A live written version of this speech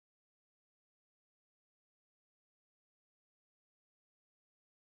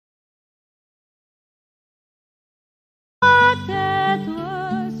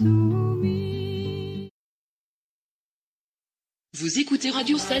Vous écoutez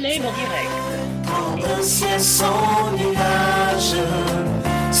Radio Salem en direct. Quand le ciel sans nuage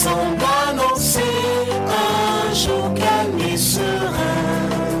semble annoncer un jour calme et serein,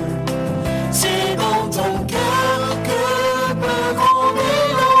 c'est dans ton cœur que peut gronder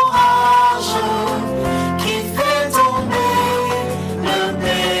l'orage qui fait tomber le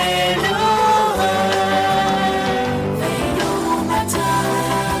pèlerin. Veille au matin,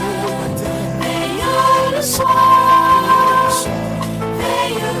 veille le soir,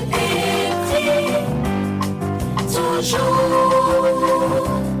 veille et prie toujours.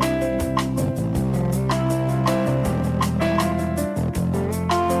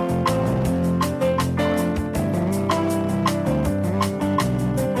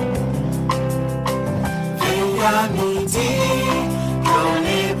 Veille à midi, quand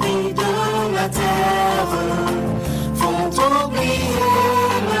les bruits de la terre font oublier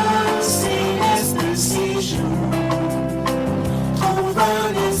le céleste séjour. Trouve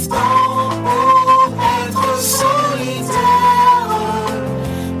un instant pour être solitaire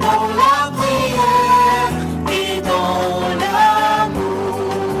dans la prière et dans l'amour.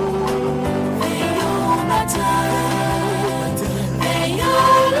 Veille au matin, veille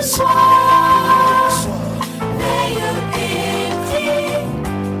le soir, veille et prie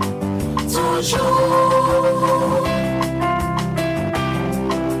toujours.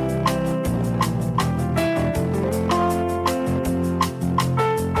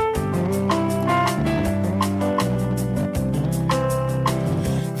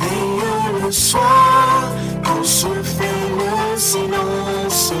 Veille le soir, quand se fait le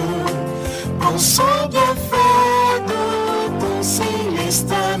silence, pense au bienfait de ton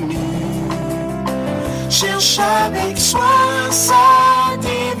céleste ami. Cherche avec soin sa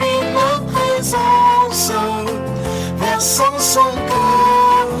divine présence, versant son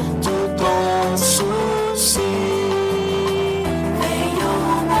cœur tout ton souci. Veille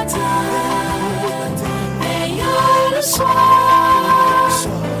au matin, veille le soir,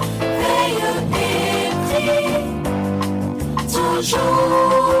 veille et prie toujours.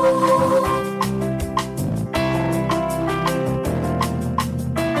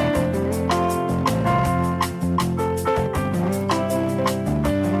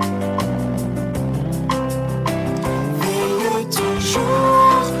 Veille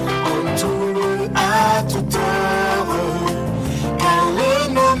toujours en tout lieu, à toute heure, car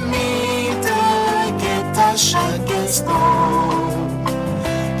l'ennemi te guette à chaque instant.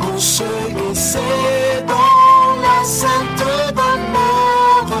 Pour ceux glissés dans la sainte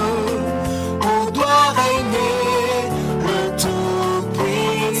demeure, où doit régner le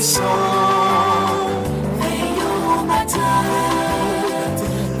Tout-Puissant. Veille au matin,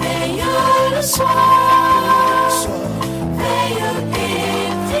 veille le soir, veille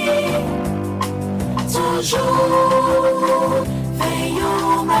et prie toujours. Veille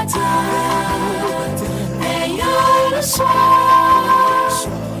au matin, veille le soir,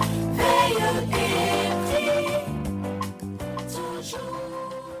 veille et prie toujours.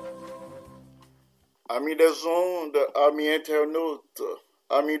 Amis des ondes, amis internautes,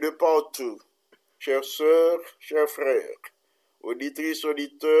 amis de partout, chères sœurs, chers frères, auditrices,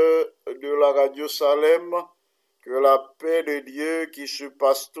 auditeurs de la radio Salem, que la paix de Dieu qui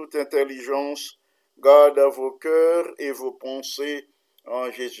surpasse toute intelligence garde vos cœurs et vos pensées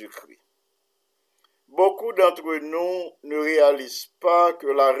en Jésus-Christ. Beaucoup d'entre nous ne réalisent pas que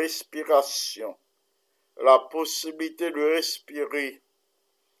la respiration, la possibilité de respirer,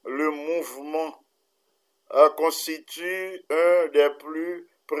 le mouvement, constitue un des plus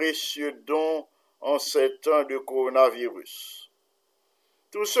précieux dons en ces temps de coronavirus.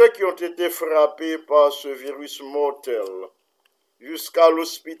 Tous ceux qui ont été frappés par ce virus mortel jusqu'à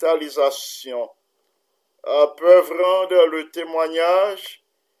l'hospitalisation peuvent rendre le témoignage.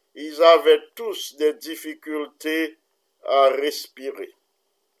 Ils avaient tous des difficultés à respirer.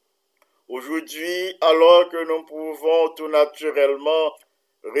 Aujourd'hui, alors que nous pouvons tout naturellement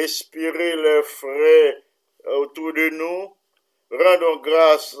respirer l'air frais autour de nous, rendons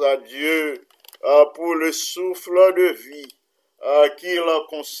grâce à Dieu pour le souffle de vie qu'il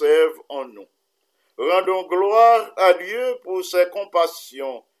conserve en nous. Rendons gloire à Dieu pour ses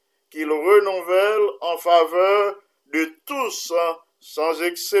compassions qu'il renouvelle en faveur de tous sans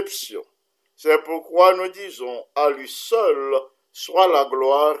exception. C'est pourquoi nous disons à lui seul soit la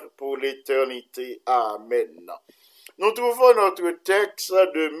gloire pour l'éternité. Amen. Nous trouvons notre texte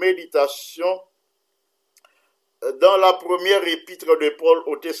de méditation dans la première épître de Paul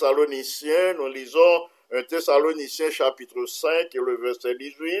aux Thessaloniciens. Nous lisons 1 Thessaloniciens chapitre 5 et le verset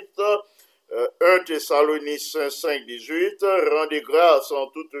 18. 1 Thessaloniciens 5, 18. Rendez grâce en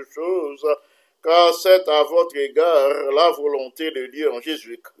toutes choses, car c'est à votre égard la volonté de Dieu en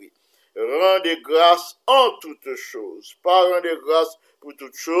Jésus-Christ. Rendez grâce en toutes choses, pas rendez grâce pour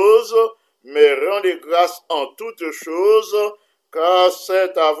toutes choses, mais rendez grâce en toutes choses, car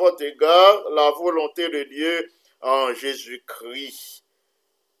c'est à votre égard la volonté de Dieu en Jésus-Christ.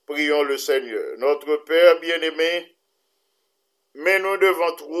 Prions le Seigneur. Notre Père bien-aimé, mets-nous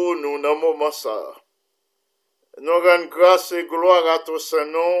devant toi, nous, dans le moment ça. Nous rendons grâce et gloire à ton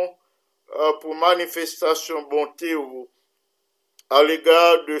Saint-Nom pour manifestation bonté à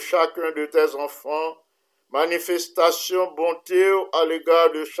l'égard de chacun de tes enfants, manifestation bonté à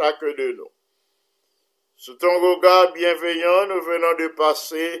l'égard de chacun de nous. Sous ton regard bienveillant, nous venons de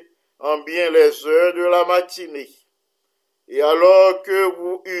passer en bien les heures de la matinée. Et alors que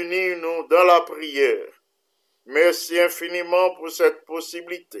vous unissez nous dans la prière, merci infiniment pour cette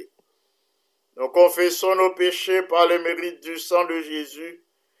possibilité. Nous confessons nos péchés par les mérites du sang de Jésus,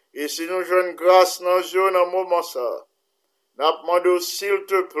 et si nous jouons grâce dans Dieu dans moment ça, nous demandons s'il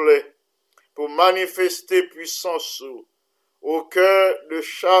te plaît, pour manifester puissance au cœur de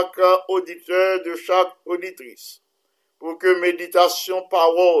chaque auditeur, de chaque auditrice, pour que méditation,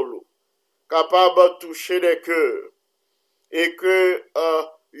 parole, capable de toucher les cœurs, et que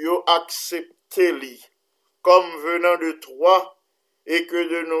yo acceptez li comme venant de toi, et que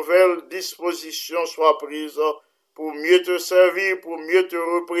de nouvelles dispositions soient prises pour mieux te servir, pour mieux te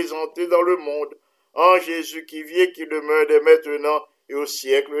représenter dans le monde, en Jésus qui vit, qui demeure dès maintenant et au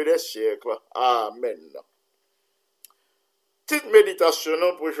siècle des siècles. Amen. Petite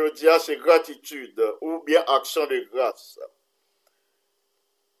méditation pour aujourd'hui, c'est gratitude ou bien action de grâce.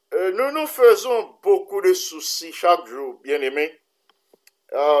 Nous nous faisons beaucoup de soucis chaque jour, bien-aimés.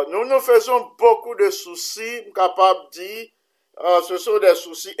 Nous nous faisons beaucoup de soucis, capables de dire, ce sont des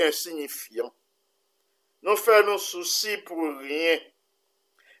soucis insignifiants. Nous faisons nos soucis pour rien.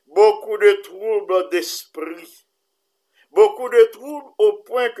 Beaucoup de troubles d'esprit. Beaucoup de troubles au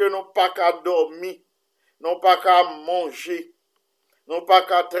point que nous pas qu'à dormir, nous pas qu'à manger, nous pas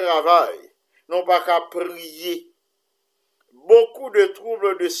qu'à travailler, nous pas qu'à prier. Beaucoup de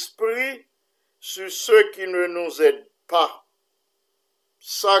troubles d'esprit sur ceux qui ne nous aident pas.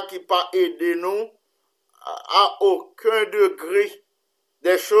 Ça qui pas aider nous à aucun degré.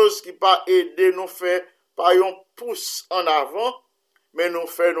 Des choses qui pas aider nous faire pas un pouce en avant, mais nous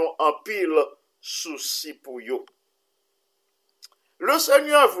faisons en pile souci pour eux. Le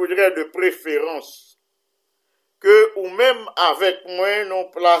Seigneur voudrait de préférence que, ou même avec moi, nous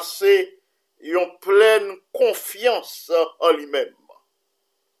placer une pleine confiance en lui-même.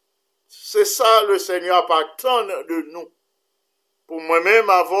 C'est ça le Seigneur attend de nous. Pour moi-même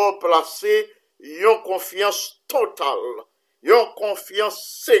avoir placé une confiance totale, une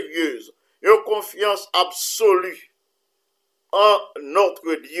confiance sérieuse, une confiance absolue en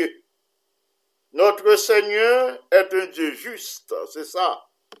notre Dieu. Notre Seigneur est un Dieu juste, c'est ça.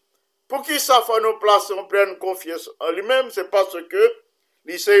 Pour qui ça faut nous placer en pleine confiance en lui-même, c'est parce que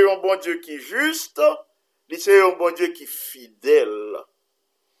il c'est un bon Dieu qui est juste, il c'est un bon Dieu qui est fidèle.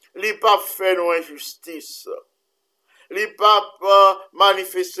 Il n'a pas fait nos injustices. Il n'a pas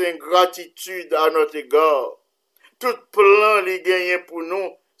manifesté une gratitude à notre égard. Tout plan qu'il gagne pour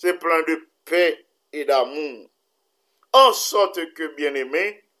nous, c'est plein de paix et d'amour. En sorte que,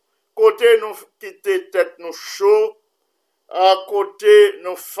 bien-aimés, côté nous quitter tête nous chaud, à côté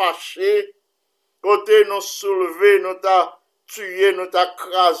nous fâchés, côté nous soulever, nous t'a tué, nous t'a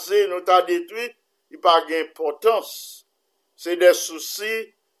crasé, nous t'a détruit, il n'y a pas d'importance. C'est des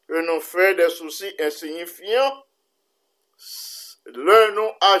soucis que nous faisons, des soucis insignifiants. L'un nous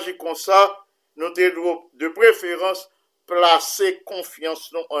agit comme ça, nous devons de préférence placer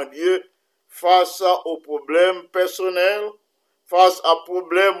confiance en Dieu face aux problèmes personnels, face à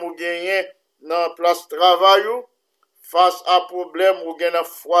problèmes où gagner dans la place de travail, face à problèmes où gagner dans le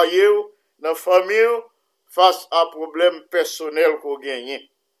foyer, dans la famille, face à problèmes personnels qu'on gagne.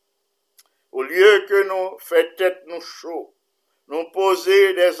 Au lieu que nous faisons tête nous chaud, nous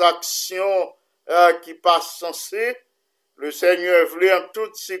poser des actions qui passent sensées, le Seigneur voulait en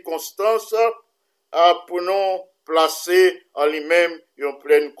toutes circonstances pour nous placer en lui-même une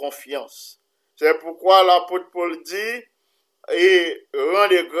pleine confiance. C'est pourquoi l'apôtre Paul dit, et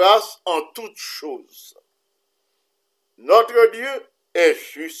rendez grâce en toutes choses. Notre Dieu est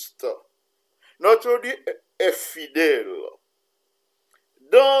juste. Notre Dieu est fidèle.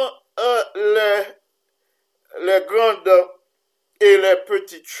 Dans les grandes et les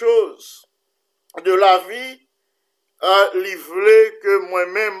petites choses de la vie, il voulait que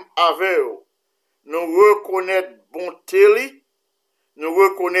moi-même avec nous reconnaître bonté, nous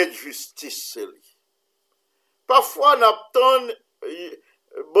reconnaître justice. Parfois,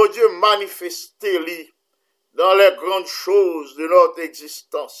 bon Dieu manifesté li dans les grandes choses de notre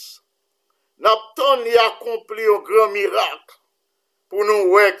existence. N'attend li accompli un grand miracle pour nous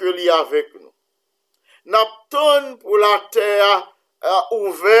voir que li avec nous. N'attend pour la terre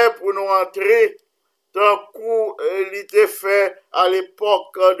ouverte pour nous entrer tant coup il était fait à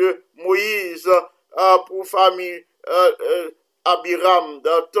l'époque de Moïse pour famille Abiram,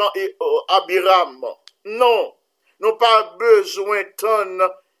 dans le temps Abiram. Non, nous pas besoin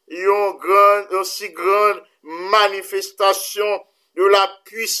d'attendre une si grande manifestation de la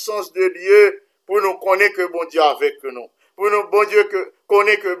puissance de Dieu pour nous connaître que bon Dieu avec nous. Pour nous, bon Dieu,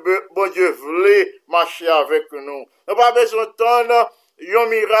 connaître que bon Dieu voulait marcher avec nous. Nous pas besoin d'attendre un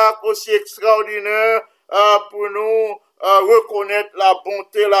miracle aussi extraordinaire pour nous reconnaître la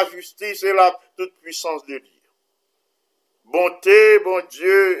bonté, la justice et la toute puissance de Dieu. Bonté, bon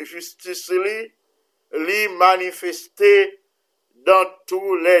Dieu, justice li manifesté dans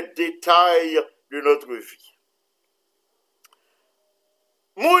tous les détails de notre vie.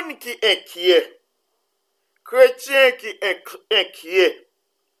 Moun qui inquiet, chrétien qui inquiet,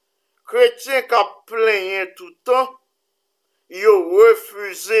 chrétien qui a plaigné tout le temps, il a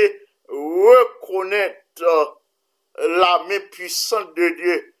refusé reconnaître la main puissante de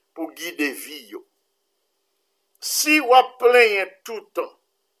Dieu pour guider vie. Si vous plaignez tout le temps,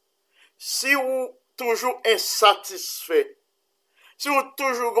 si vous toujours insatisfait, si vous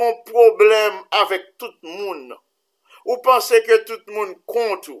toujours un problème avec tout le monde, ou pensez que tout le monde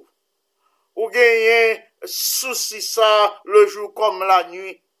compte, ou gagnez souci ça le jour comme la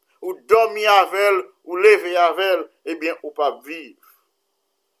nuit, ou dormir avec elle, ou lever avec elle, eh bien, ou pas vivre.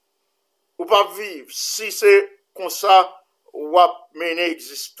 Ou pas vivre. Si c'est comme ça, ou à mener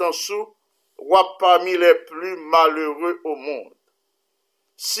existence, ou à parmi les plus malheureux au monde.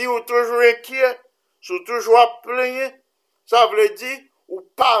 Si vous toujours inquiet, si vous toujours plaigné, ça veut dire, ou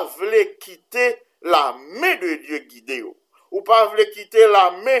pas voulez quitter la main de Dieu guidée. Ou pas voulez quitter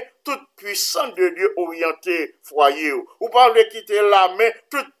la main toute puissante de Dieu orientée foyer. Ou pas voulez quitter la main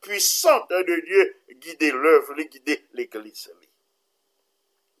toute puissante de Dieu guider l'œuvre, guider l'église.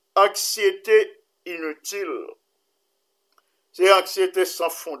 Anxiété inutile. C'est anxiété sans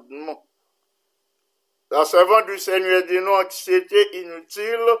fondement. La servante du Seigneur dit non, anxiété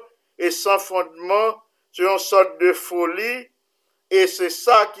inutile et sans fondement, c'est une sorte de folie, et c'est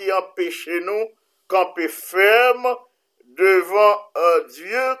ça qui empêche nous camper ferme devant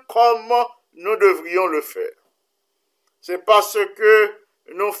Dieu comme nous devrions le faire. C'est parce que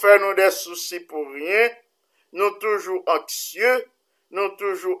nous faisons des soucis pour rien, nous toujours anxieux, nous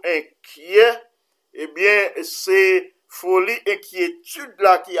toujours inquiets, eh bien c'est folie, inquiétude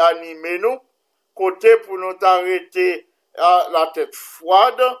là qui anime nous, côté pour nous arrêter à la tête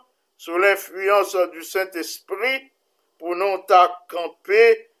froide, sous l'influence du Saint-Esprit, pour nous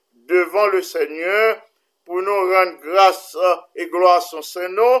camper devant le Seigneur, pour nous rendre grâce et gloire à son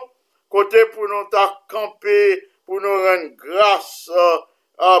Saint-Nom, côté pour nous camper, pour nous rendre grâce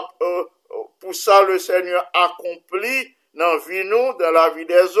pour ça le Seigneur accomplit dans la vie nous, dans la vie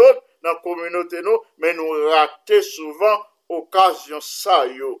des autres, dans la communauté nous, mais nous ratons souvent occasion ça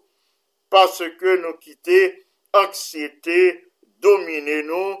yo. Parce que nous quittons anxiété, dominer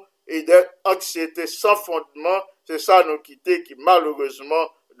nous, et d'anxiété sans fondement, c'est ça nous quitter qui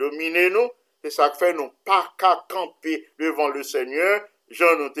malheureusement domine nous, et ça fait nous pas qu'à camper devant le Seigneur,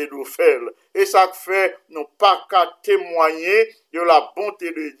 Jean nous t'ai fait, et ça fait nous pas qu'à témoigner de la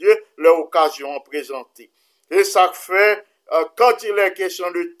bonté de Dieu, l'occasion présentée. Et ça fait, quand il est question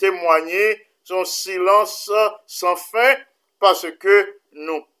de témoigner, son silence sans fin, parce que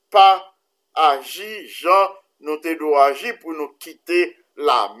nous pas agi, Jean nous t'ai agi pour nous quitter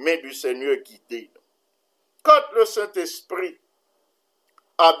la main du Seigneur guidée. Quand le Saint-Esprit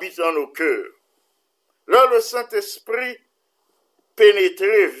habite dans nos cœurs, là le Saint-Esprit pénètre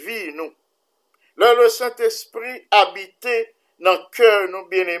vie nous, là le Saint-Esprit habite dans le cœur nous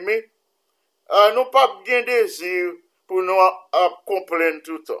bien-aimés, nous pas bien désir pour nous comprendre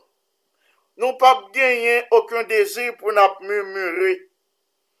tout le temps. Nous pas gagner aucun désir pour nous murmurer,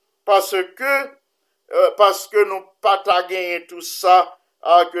 parce que nous pas ta gagner tout ça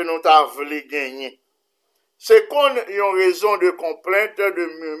que nous t'a voulu gagner. C'est qu'on a une raison de complainte, de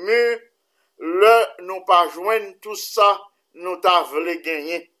murmure, nous pas joindre tout ça, nous t'a voulu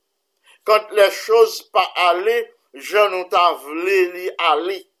gagner. Quand les choses pas aller, je nous t'a voulu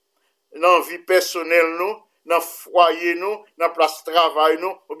aller. Dans la vie personnelle nous, dans le foyer nous, dans la place de travail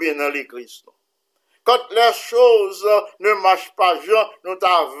nous, ou bien dans l'église nous. Quand les choses ne marchent pas, nous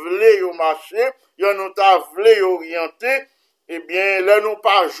t'a voulu marcher, nous t'a voulu orienter, eh bien, là nous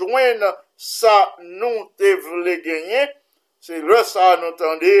pas joindre ça, nous te voulu gagner, c'est là ça nous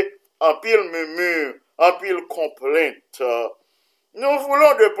entendez en pile murmure, en pile complainte. Nous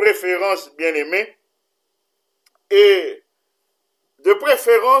voulons de préférence, bien-aimés, et de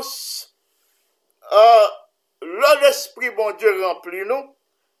préférence, là l'Esprit bon Dieu remplit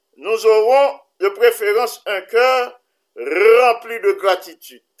nous aurons de préférence un cœur rempli de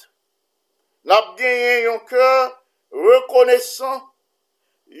gratitude. Nous avons gagné un cœur reconnaissant,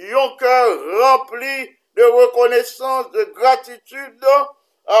 un cœur rempli de reconnaissance, de gratitude,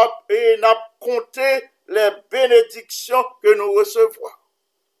 et nous avons compté les bénédictions que nous recevons.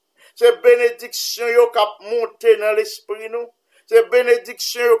 Ces bénédictions qui ont monté dans l'esprit nous, ces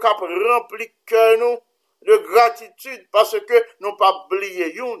bénédictions qui ont rempli le cœur nous de gratitude parce que nous pas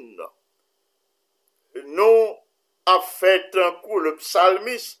oublié une. Nous avons fait un coup le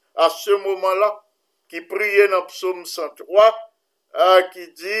psalmiste à ce moment-là qui priait dans psaume 103 qui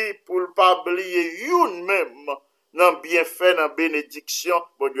dit pour ne pas oublier une même dans bienfait, dans bénédiction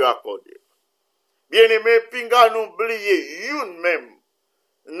pour Dieu accorder. Bien-aimé, pinga nous oublier une même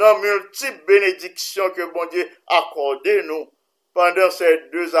dans multiples bénédictions que bon Dieu a accordé nous pendant ces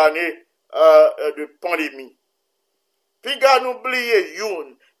 2 années de pandémie. Pinga nous oublier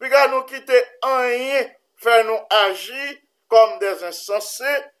une, pinga nous quitter rien, faire nous agir comme des insensés,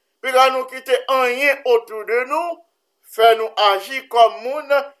 pinga nous quitter rien autour de nous, faire nous agir comme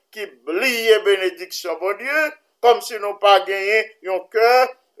monde qui oublie bénédiction bon Dieu, comme si nous pas gagné un cœur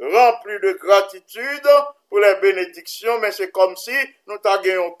rempli de gratitude pour les bénédictions, mais c'est comme si nous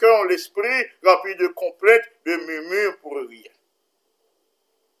avons un cœur, l'esprit rempli de complaintes, de murmures pour rien.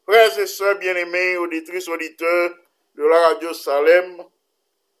 Frères et sœurs bien-aimés, auditrices, auditeurs de la radio Salem,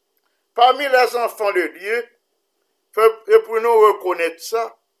 parmi les enfants de Dieu, et pour nous reconnaître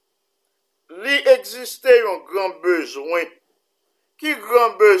ça, il existait un grand besoin. Qui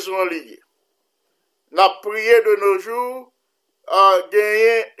grand besoin lié? La prière de nos jours a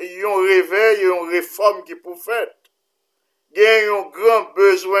gagné un réveil et une réforme qui pour faire. Il y a un grand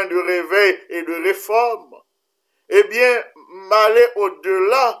besoin de réveil et de réforme. Eh bien, m'aller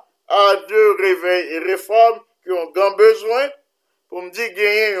au-delà à de réveil et réforme qui ont grand besoin, pour me dire qu'il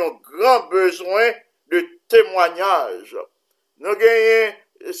y a un grand besoin de témoignage. Nous avons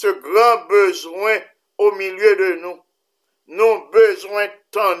ce grand besoin au milieu de nous. Nous avons besoin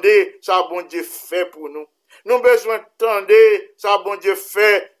d'entendre ça bon Dieu fait pour nous. Nous avons besoin d'entendre ça bon Dieu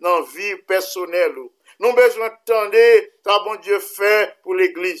fait dans la vie personnelle. Nous avons besoin d'entendre ça bon Dieu fait pour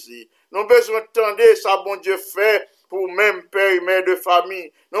l'église. Nous avons besoin d'entendre ça bon Dieu fait pour même père et mère de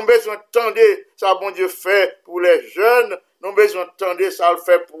famille. Nous avons besoin d'entendre ça bon Dieu fait pour les jeunes. Nous avons besoin d'entendre ça le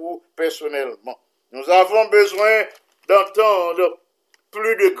fait pour personnellement. Nous avons besoin d'entendre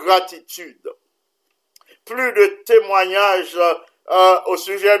plus de gratitude, plus de témoignages au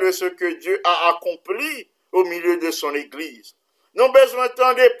sujet de ce que Dieu a accompli au milieu de son Église. Nous avons besoin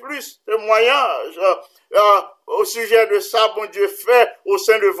d'entendre plus de témoignages au sujet de ça, bon Dieu fait au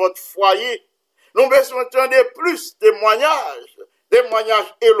sein de votre foyer. Nous avons besoin d'entendre plus de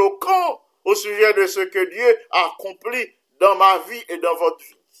témoignages éloquents au sujet de ce que Dieu a accompli dans ma vie et dans votre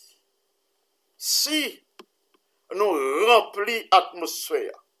vie. Si nous remplissons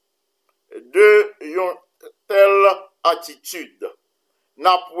l'atmosphère de une telle attitude,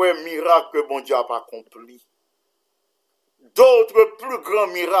 n'a pas un miracle que bon Dieu n'a pas accompli. D'autres plus grands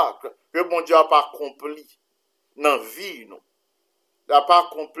miracles que bon Dieu n'a pas accompli dans la vie, nous. N'a pas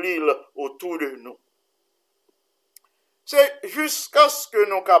accompli autour de nous. C'est jusqu'à ce que nous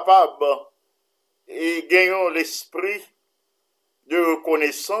soyons capables et gagnons l'esprit de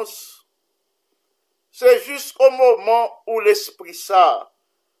reconnaissance. C'est jusqu'au moment où l'esprit ça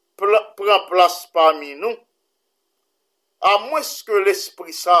prend place parmi nous. À moins que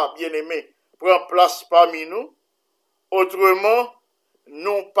l'esprit ça, bien-aimé, prend place parmi nous, autrement,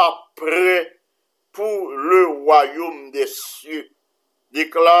 nous pas prêts pour le royaume des cieux,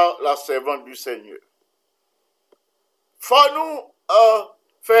 déclare la servante du Seigneur. Faut nous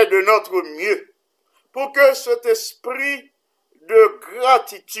faire de notre mieux pour que cet esprit de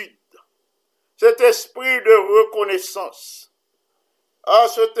gratitude, cet esprit de reconnaissance,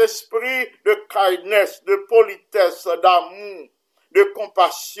 cet esprit de kindness, de politesse, d'amour, de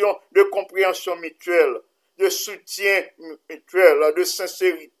compassion, de compréhension mutuelle, de soutien mutuel, de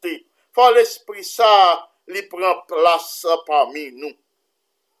sincérité. Faut l'esprit ça, il prend place parmi nous.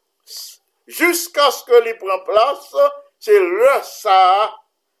 Jusqu'à ce que il prend place, c'est là ça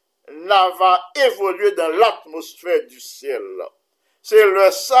va évoluer dans l'atmosphère du ciel. C'est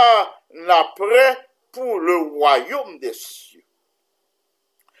là ça prêt pour le royaume des cieux.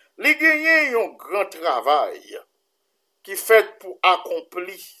 Il y a un grand travail qui fait pour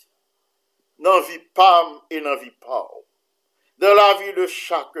accomplir dans la vie pâme et dans la vie pauvre. dans la vie de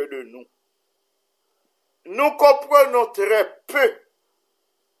chacun de nous. Nous comprenons très peu,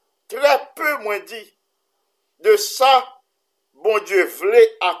 moins dit, de ça, bon Dieu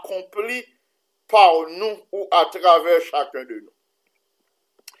voulait accomplir par nous ou à travers chacun de nous.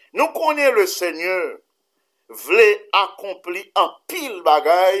 Nous connaissons le Seigneur, voulait accomplir en pile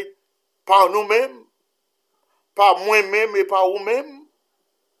bagaille par nous-mêmes, par moi-même et par vous-même.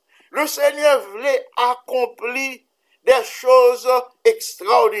 Le Seigneur voulait accomplir des choses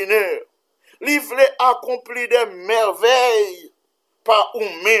extraordinaires. Il voulait accomplir des merveilles par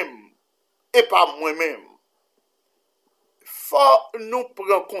vous-même et par moi-même. Faut nous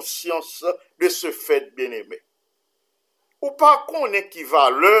prendre conscience de ce fait, bien-aimé. Ou pas qu'on ait qui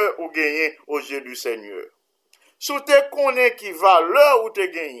valeur ou gagner aux yeux du Seigneur. Si tu connais qui valeur ou te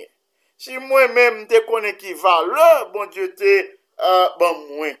gagné. Si moi-même te connais qui valeur, bon Dieu te bon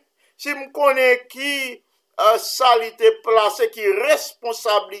moins. Si me connais qui ça li te placé, qui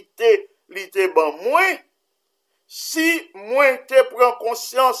responsabilité li te bon moins. Si moi te prends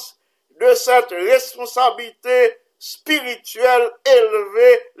conscience de cette responsabilité spirituelle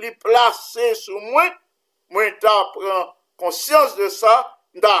élevée li placée sous moi, moi t'apprends conscience de ça,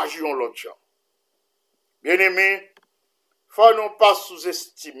 d'agir en l'autre gens. Bien-aimé, faut non pas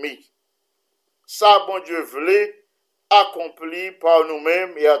sous-estimer ça, bon Dieu voulait accomplir par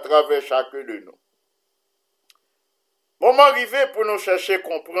nous-mêmes et à travers chacun de nous. Moment arrivé pour nous chercher à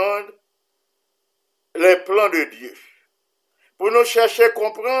comprendre les plans de Dieu. Pour nous chercher à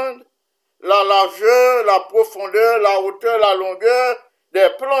comprendre la largeur, la profondeur, la hauteur, la longueur des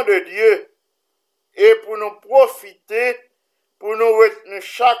plans de Dieu. Et pour nous profiter, pour nous retenir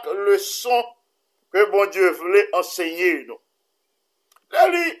chaque leçon que bon Dieu voulait enseigner nous.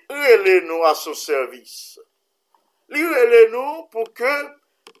 Relez-nous à son service. Relez-nous pour que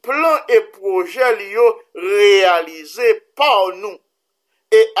plan et projet réalisés par nous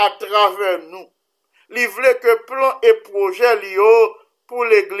et à travers nous. Il voulait que plan et projet pour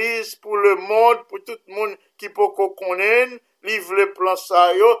l'église, pour le monde, pour tout le monde qui peut connaître, il voulait plan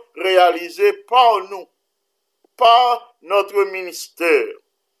ça réalisé par nous, par notre ministère,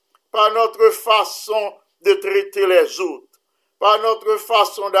 par notre façon de traiter les autres, par notre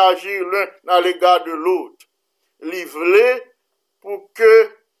façon d'agir l'un à l'égard de l'autre. Il voulait pour que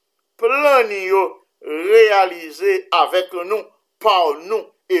plan réalisé avec nous, par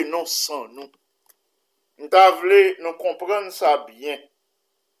nous et non sans nous. Nous voulons nous comprendre ça bien.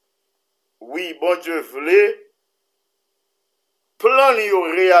 Oui, bon Dieu voulait plan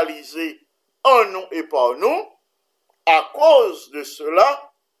réalisé en nous et par nous. À cause de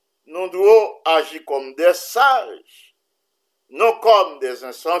cela, nous devons agir comme des sages, non comme des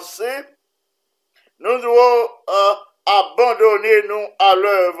insensés. Nous devons abandonner nous à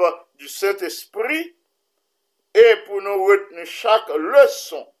l'œuvre du Saint-Esprit et pour nous retenir chaque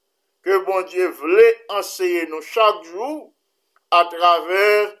leçon que bon Dieu voulait enseigner nous chaque jour à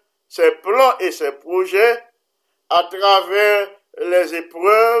travers ses plans et ses projets, à travers les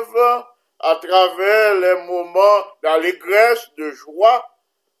épreuves, à travers les moments d'allégresse, de joie.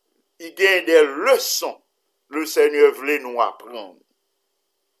 Il y a des leçons que le Seigneur voulait nous apprendre.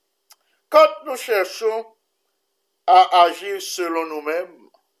 Quand nous cherchons à agir selon nous-mêmes,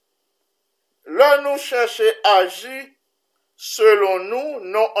 là nous cherchons à agir selon nous,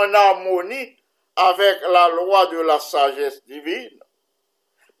 non en harmonie avec la loi de la sagesse divine.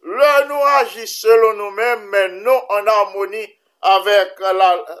 Là nous agissons selon nous-mêmes, mais non en harmonie avec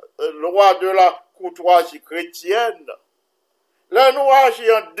la loi de la courtoisie chrétienne. Là nous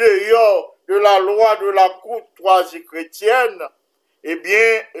agissons en dehors de la loi de la courtoisie chrétienne, eh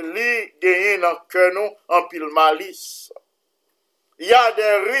bien, li gagne dans que nous en pile malice. Il y a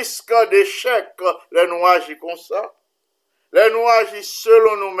des risques d'échec, les nous agissons comme ça. Les nous agissons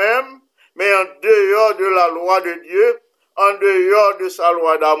selon nous-mêmes, mais en dehors de la loi de Dieu, en dehors de sa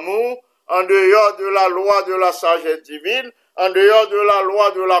loi d'amour, en dehors de la loi de la sagesse divine, en dehors de la loi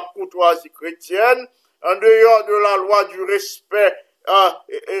de la courtoisie chrétienne, en dehors de la loi du respect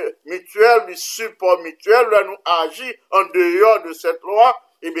mutuel, du support mutuel, là nous agissons en dehors de cette loi,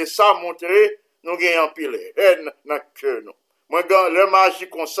 et bien ça montrer nous gagnons pile haine dans que nous. Moi le magie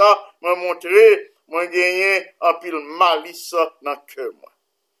comme ça, moi montrer moi gagner en pile malice dans que moi.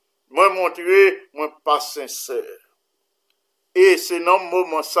 Moi montrer moi pas sincère. Et c'est dans ce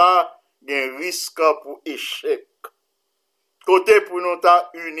moment ça, il y a un risque pour échec. Côté pour nous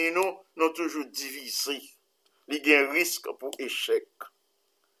ta unis nous toujours divisés. Il y a un risque pour échec.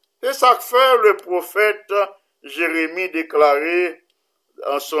 C'est ça que fait le prophète Jérémie déclaré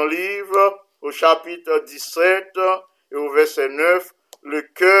en son livre au chapitre 17 et au verset 9, le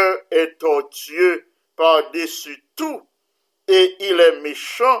cœur est tortueux par-dessus tout et il est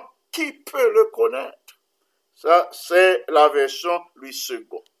méchant, qui peut le connaître? Ça, c'est la version Louis II.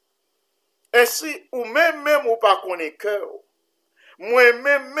 Ainsi, ou même ou pas connaît cœur,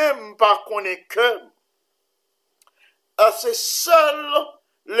 moi-même pas connaît cœur, c'est seul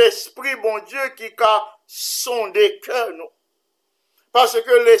l'Esprit bon Dieu qui a sondé cœur nous. Parce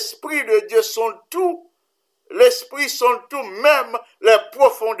que l'Esprit de Dieu sonde tout, l'Esprit sonde tout, même les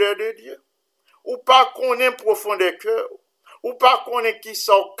profondeurs de Dieu. Ou pas connaît profondeur cœur, ou pas connaît qui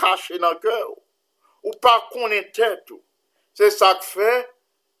sont cachés dans le cœur, ou pas connaît tête. C'est ça que fait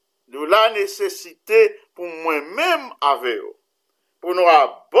de la nécessité pour moi-même avec eux, pour nous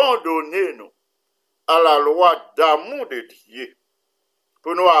abandonner nous à la loi d'amour de Dieu,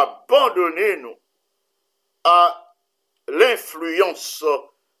 pour nous abandonner nous à l'influence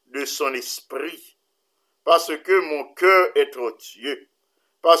de son esprit, parce que mon cœur est au Dieu,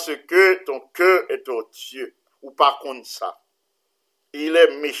 parce que ton cœur est au Dieu, ou pas contre ça. Il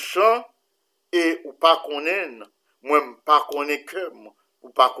est méchant et ou pas connaît, moi pas connaît que ou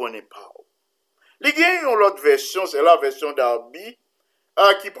pas connaît pas. Il y a une autre version, c'est la version d'Arby,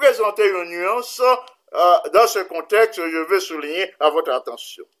 qui présentait une nuance. Dans ce contexte, je veux souligner à votre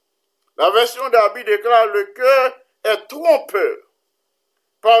attention. La version d'Arby déclare: le cœur est trompeur,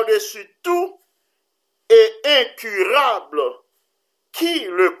 par-dessus tout, et incurable. Qui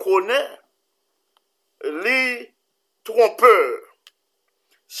le connaît? Les trompeurs.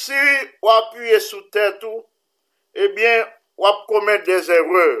 Si on appuie sous tête, eh bien, on commet des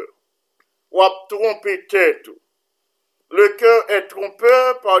erreurs, on tromper tête. Le cœur est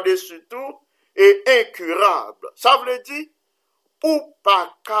trompeur par-dessus tout et incurable. Ça veut dire, ou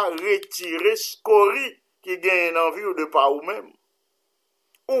pas qu'à retirer scorie qui gagne envie ou de pas ou même.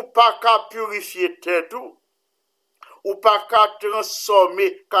 Ou pas qu'à purifier tête ou pas qu'à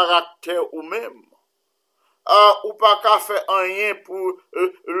transformer caractère ou même. Ou pas qu'à faire rien pour,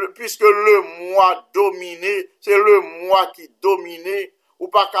 puisque le moi dominé, c'est le moi qui domine, ou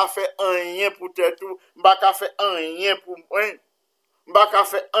pas qu'à faire rien pour tête ou, pas qu'à faire rien pour moi, pas qu'à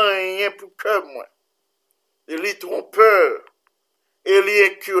faire rien pour que moi. Il est trompeur, il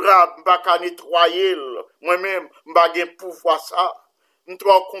est incurable, pas qu'à nettoyer, moi-même, pas qu'à pouvoir ça, je suis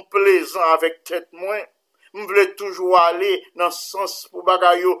trop complaisant avec tête moi, je veux toujours aller dans le sens pour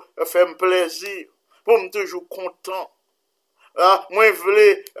bagayo faire plaisir. Pour me toujours content. Moi, je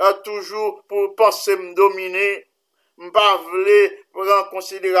voulais toujours pour penser me dominer. Je ne voulais prendre en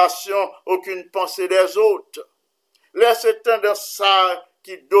considération aucune pensée des autres. Là, c'est tendance ça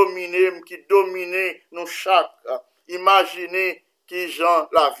qui dominait nous chaque. Imaginez qui gens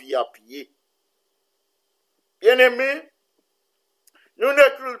la vie à pied. Bien aimés, nous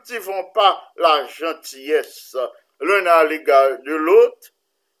ne cultivons pas la gentillesse l'un à l'égard de l'autre.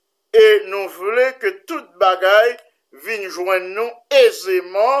 Et nous voulons que toute bagaille vienne joindre nous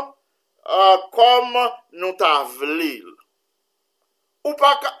aisément comme nous t'avlil. Ou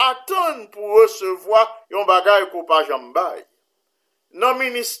pas attendre pour recevoir un bagaille qu'on pas jambaille. Dans le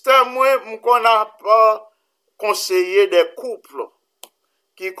ministère, moi, qu'on n'a pas conseillé des couples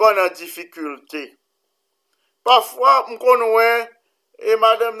qui sont en difficulté. Parfois, m'konoué, et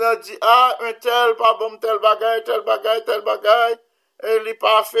madame n'a dit, un tel, pas bon, tel bagaille, il n'y a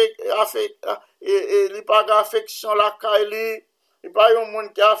pas d'affection la caille, il n'y a pas un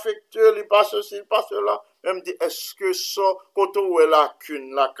monde qui est affectueux, il n'y a pas ceci, il n'y a pas cela. Elle me dit, est-ce que ça, quand on est la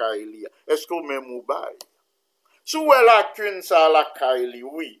cune la caille, est-ce qu'on même ou bail? Si on est la cune ça la caille,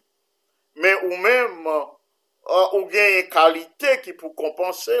 oui. Mais ou même, ou gagne qualité qui pour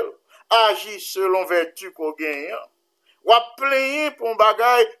compenser, agir selon vertu qu'on gagne. Ou a plaigner pour un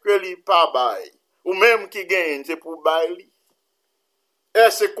bagage que li pas bail. Ou même qui gagne, c'est pour bail. Et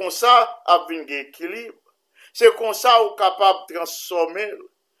c'est comme ça, avec un équilibre. C'est comme ça, on est capable de transformer.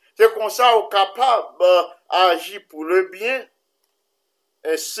 C'est comme ça, on est capable d'agir pour le bien.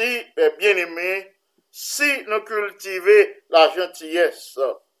 Et si, bien aimé, si nous cultivons la gentillesse,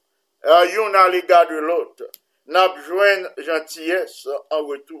 l'un à l'égard de l'autre, nous besoin de gentillesse en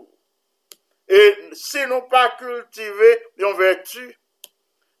retour. Et si nous pas cultivons une vertu,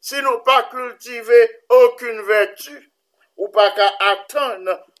 si nous pas cultivons aucune vertu, ou pas qu'à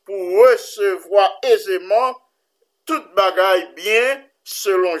attendre pour recevoir aisément toute bagaille bien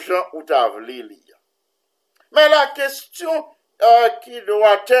selon Jean ou Tavlili. Mais la question qui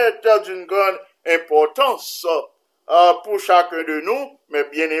doit être d'une grande importance pour chacun de nous, mes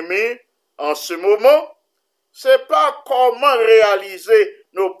bien-aimés, en ce moment, c'est pas comment réaliser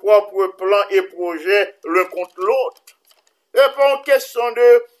nos propres plans et projets l'un contre l'autre. C'est pas une question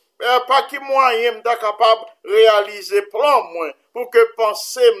de pas qui moyen m'ta capable réaliser plan moi pour que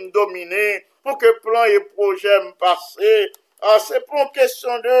pensée me dominer, pour que plan et projet me passer c'est pas une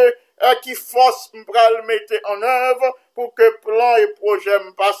question de qui force m'pral mettre en œuvre pour que plan et projet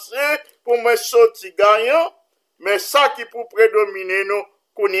me passe, pour me sortir gagnant, mais ça qui pour prédominer nous,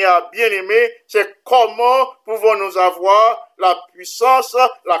 qu'on y a bien aimé, c'est comment pouvons-nous avoir la puissance,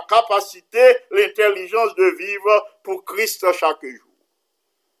 la capacité, l'intelligence de vivre pour Christ chaque jour.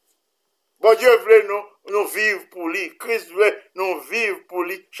 Bon Dieu voulait nous vivre pour lui. Christ voulait nous vivre pour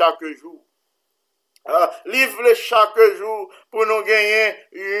lui chaque jour. Livre chaque jour pour nous gagner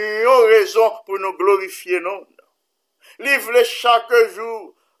une raison pour nous glorifier non. Livre chaque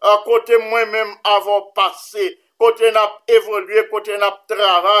jour à côté moi-même avant passé, côté n'a évolué, côté n'a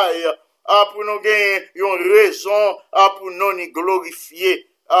travail, pour nous gagner une raison pour nous nous glorifier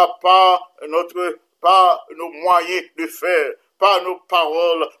par nos moyens de faire, par nos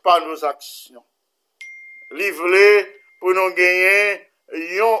paroles, par nos actions. Livre pour nous gagner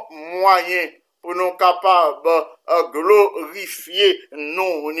un moyen pour nous capables de glorifier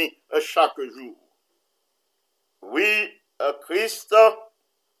nous chaque jour. Oui, Christ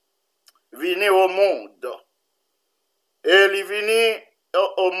venu au monde. Et il venu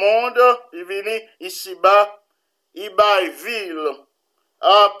au monde, il venu ici-bas, il bat ville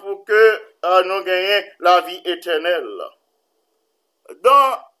pour que nous gagnions la vie éternelle.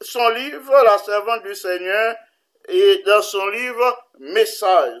 Dans son livre, La servante du Seigneur, et dans son livre,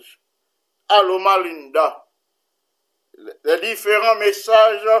 Message à Loma Linda, les différents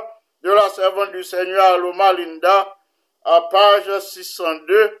messages de la servante du Seigneur à Loma Linda, à page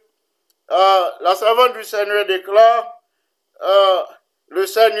 602, la servante du Seigneur déclare, le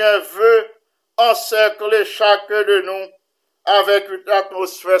Seigneur veut encercler chacun de nous avec une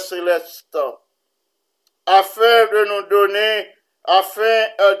atmosphère céleste, afin de nous donner, afin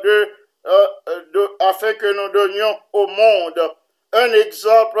que nous donnions au monde un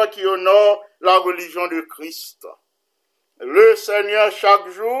exemple qui honore la religion de Christ. Le Seigneur, chaque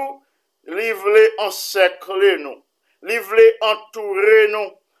jour, livre encercler nous, livre entourer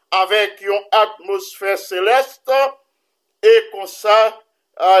nous avec une atmosphère céleste, et comme ça,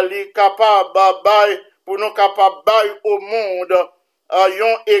 les capables pour nous capables au monde, un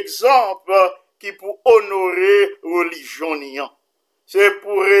exemple qui pour honorer religion. C'est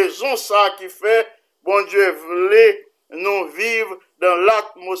pour raison ça qui fait, bon Dieu voulait nous vivre dans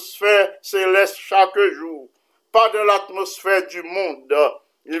l'atmosphère céleste chaque jour, pas dans l'atmosphère du monde.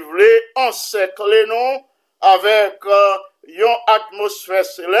 Il voulait encercler nous avec une atmosphère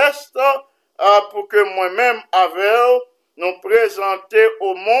céleste pour que moi-même avec nous présenter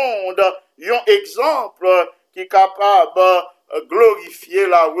au monde un exemple qui est capable de glorifier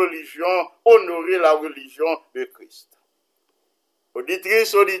la religion, honorer la religion de Christ.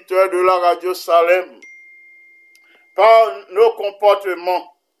 Auditrices, auditeurs de la radio Salem, par nos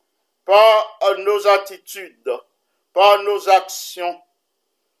comportements, par nos attitudes, par nos actions,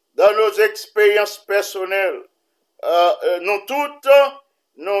 dans nos expériences personnelles, nous toutes,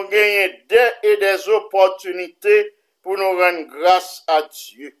 nous gagnons des opportunités pour nous rendre grâce à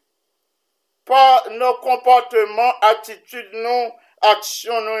Dieu. Par nos comportements, attitudes, nos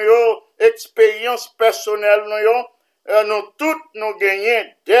actions, nos expériences personnelles, nous toutes, nous gagnons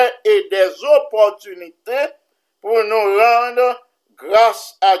des opportunités pour nous rendre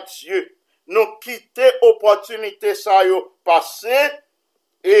grâce à Dieu. Nous quitter opportunités ça y passé,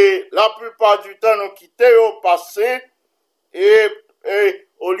 et la plupart du temps nous quitter au passé, et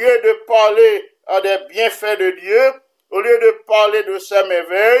au lieu de parler à des bienfaits de Dieu, au lieu de parler de ses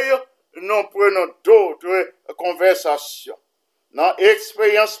merveilles, nous prenons d'autres conversations. Dans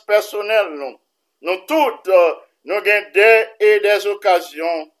l'expérience personnelle, nous toutes, nous avons des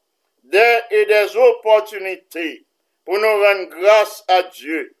occasions, des opportunités pour nous rendre grâce à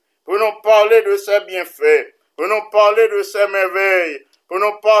Dieu, pour nous parler de ses bienfaits, pour nous parler de ses merveilles, pour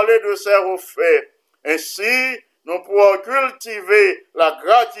nous parler de ses refaits. Ainsi, nous pourrons cultiver la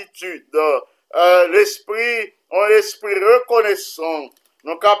gratitude, l'esprit reconnaissant.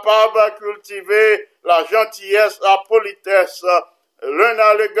 Nous sommes capables de cultiver la gentillesse, la politesse, l'un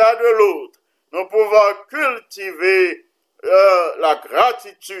à l'égard de l'autre. Nous pouvons cultiver la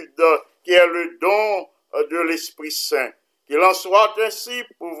gratitude qui est le don de l'Esprit Saint. Qu'il en soit ainsi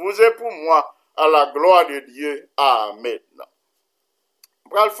pour vous et pour moi, à la gloire de Dieu. Amen.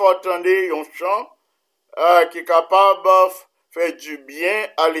 Pour le faire entendre un chant qui est capable de faire du bien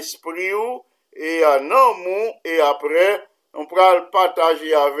à l'esprit et à l'amour, et après, on pourra le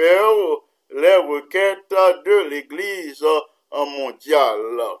partager avec les requêtes de l'Église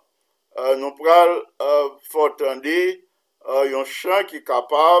mondiale. Nous pourrons faire entendre un chant qui est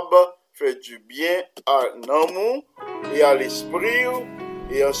capable de faire du bien à l'amour et à l'esprit,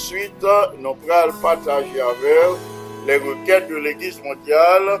 et ensuite, nous pourrons le partager avec les requêtes de l'Église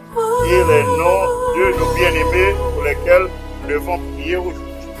mondiale et les noms de nos bien-aimés pour lesquels nous devons prier aujourd'hui.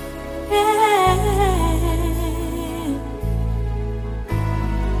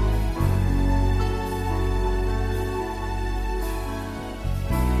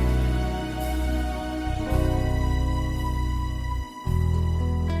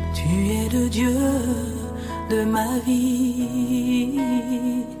 Tu es le Dieu de ma vie.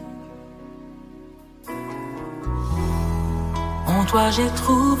 En toi j'ai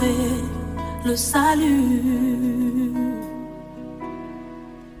trouvé le salut.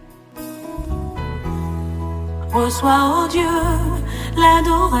 Reçois, oh Dieu,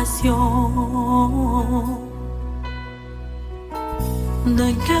 l'adoration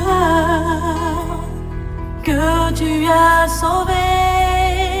d'un cœur que tu as sauvé.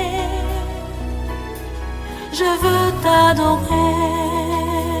 Je veux t'adorer.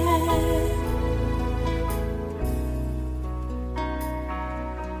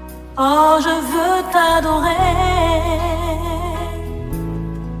 Oh, je veux t'adorer.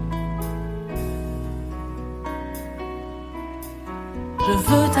 Je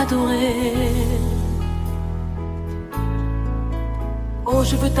veux t'adorer. Oh,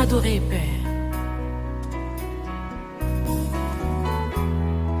 je veux t'adorer, Père.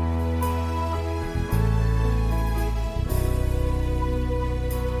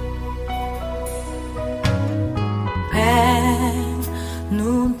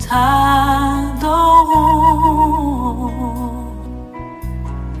 Nous t'adorons,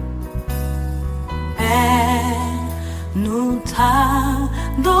 Père, nous t'adorons,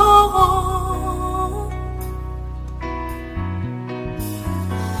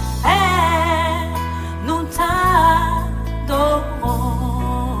 Père, nous t'adorons.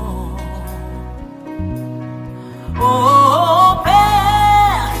 Oh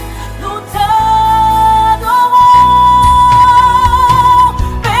Père, nous t'adorons.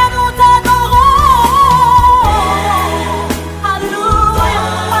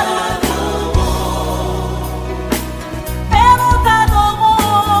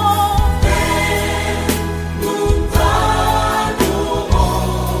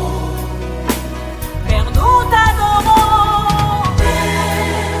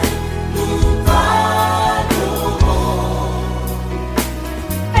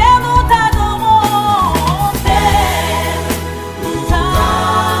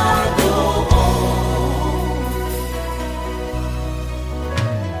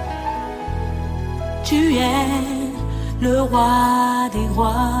 Tu es le roi des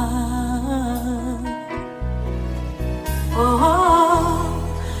rois. Oh, oh,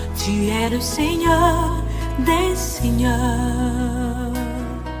 tu es le Seigneur des seigneurs.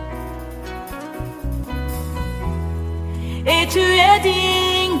 Et tu es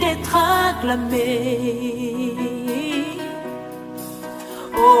digne d'être acclamé.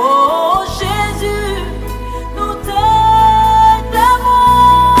 Oh Jésus, nous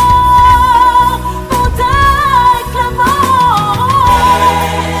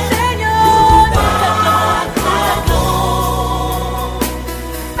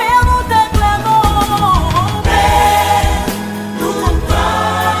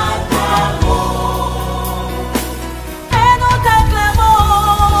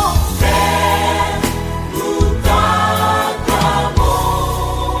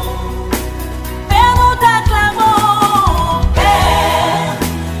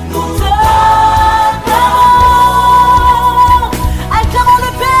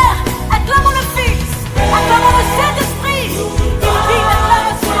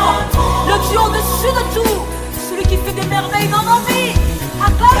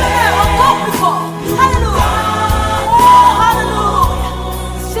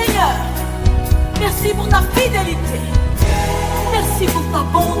merci pour ta fidélité. Merci pour ta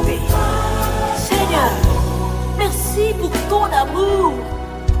bonté. Seigneur, merci pour ton amour.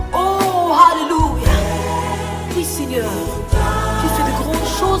 Oh, alléluia. Oui, Seigneur, tu fais de grandes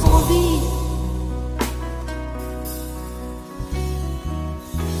choses en vie.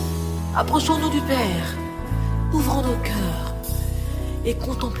 Approchons-nous du Père, ouvrons nos cœurs et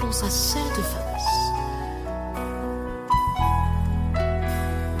contemplons sa sainte face.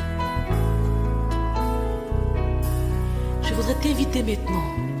 Je voudrais t'inviter maintenant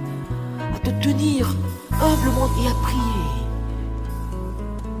à te tenir humblement et à prier.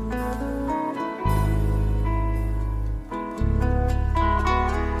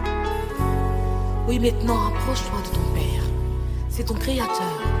 Oui, maintenant, approche-toi de ton Père. C'est ton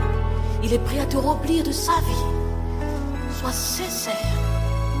Créateur. Il est prêt à te remplir de sa vie. Sois sincère.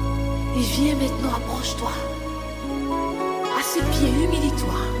 Et viens maintenant, approche-toi. À ses pieds,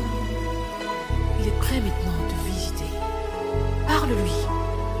 humilie-toi. Il est prêt maintenant de te visiter. Parle-lui.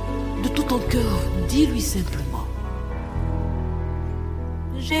 De tout ton cœur, dis-lui simplement.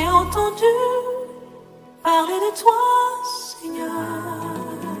 J'ai entendu parler de toi, Seigneur.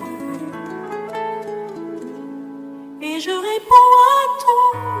 Et je réponds à ton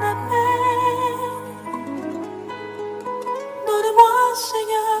appel. Donne-moi,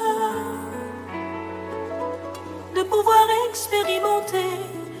 Seigneur, de pouvoir expérimenter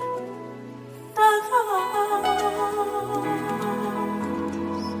ta grâce.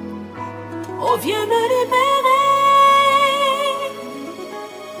 Oh, viens me libérer.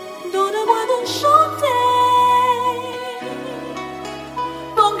 Donne-moi de chanter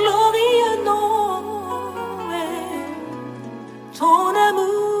ton glorieux nom et ton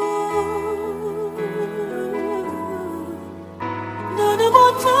amour. Donne-moi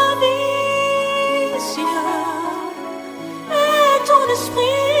ta vie, Seigneur, et ton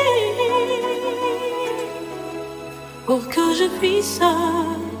esprit, pour que je puisse t'adorer.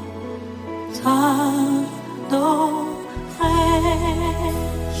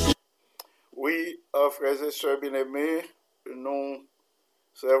 Oui, frères et sœurs bien-aimés, nous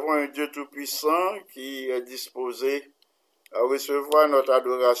servons un Dieu tout-puissant qui est disposé à recevoir notre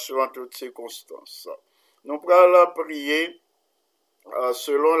adoration en toutes circonstances. Nous allons prier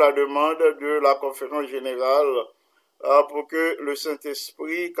selon la demande de la conférence générale pour que le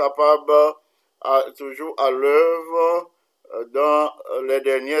Saint-Esprit capable toujours à l'œuvre dans les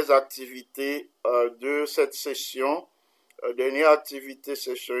dernières activités de cette session. Dernière activité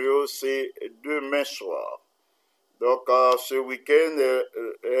session, c'est demain soir. Donc, ce week-end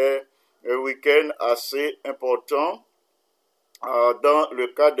est un week-end assez important dans le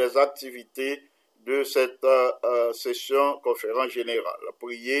cadre des activités de cette session conférence générale.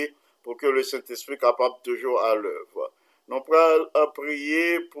 Priez pour que le Saint-Esprit soit capable toujours à l'œuvre. Nous allons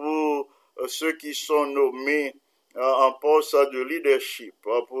prier pour ceux qui sont nommés en poste de leadership,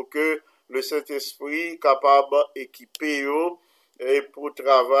 pour que le Saint-Esprit capable d'équiper eux et pour le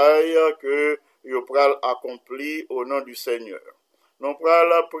travail que ils pourront accomplir au nom du Seigneur. Nous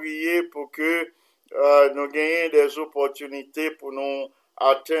allons prier pour que nous gagnions des opportunités pour nous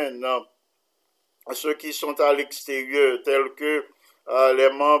atteindre ceux qui sont à l'extérieur, tels que les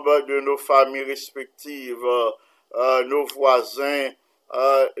membres de nos familles respectives, nos voisins,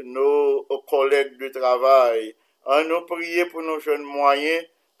 nos collègues de travail. Nous prier pour nos jeunes moyens,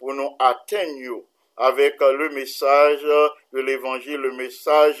 pour nous atteindre avec le message de l'Évangile, le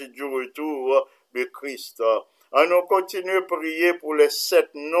message du retour de Christ. Nous continuons à prier pour les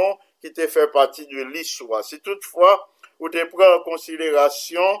 7 noms qui te fait partie de l'histoire. Si toutefois, vous te prenez en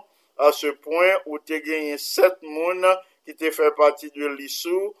considération à ce point où tu as gagné 7 personnes qui te fait partie de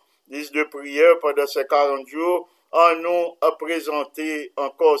l'issue, liste de prière pendant ces 40 jours, en nous à présenter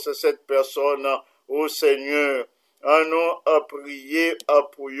encore ces 7 personnes au Seigneur, en nous à prier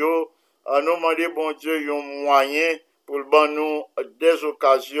pour eux, en nous demander, bon Dieu, un moyen pour nous des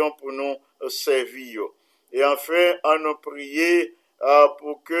occasions pour nous servir. Et enfin, en nous prier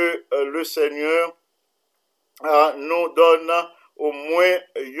pour que le Seigneur nous donne au moins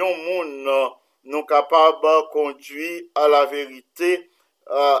un monde nous capable de conduire à la vérité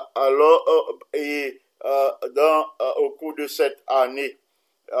au cours de cette année.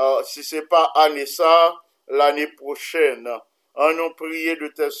 Si ce n'est pas année ça, l'année prochaine, on nous prier de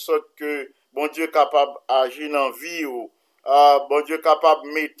telle sorte que bon Dieu est capable d'agir dans la vie, bon Dieu est capable de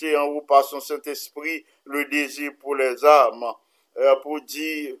mettre en vous par son Saint-Esprit le désir pour les âmes, pour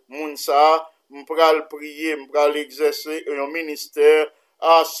dire, Mounsa, m'pral prier, m'pral exercer un ministère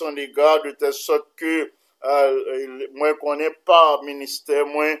à son égard de telle sorte que moi connais pas ministère,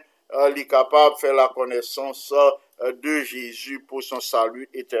 moi li capable de faire la connaissance de Jésus pour son salut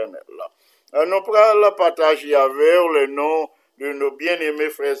éternel. Nous pral partager avec le nom de nos bien-aimés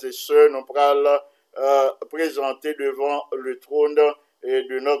frères et sœurs, nous pral présenter devant le trône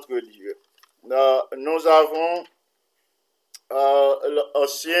de notre Dieu. Nous avons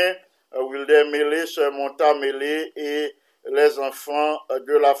l'ancien Wilder Mélé, Sœur Monta Mélé et les enfants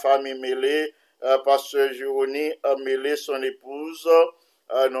de la famille Mélé, Pasteur Jérôme Mélé, son épouse.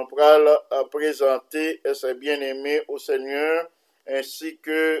 Nous allons présenter ses bien-aimés au Seigneur, ainsi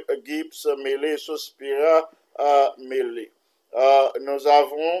que Gibbs Mélé, Sospira Mélé. Nous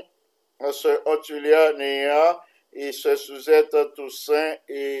avons Sœur Otulia Néa et Sœur Suzette Toussaint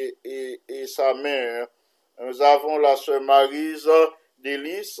et sa mère. Nous avons la Sœur Maryse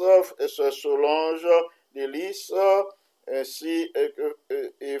Délice et Sœur Solange Délice, ainsi que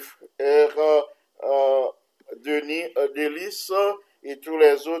frère Denis Délice et tous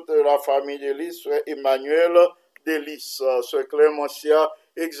les autres de la famille Délice, frère Emmanuel Délice, Sœur Clémentia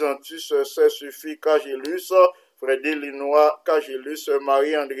Exantus, Sœur Suffit Cagilus, frère Delinois Cagilus, sœur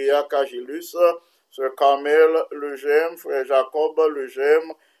Marie-Andrea Cagilus, sœur Carmel Legem, frère Jacob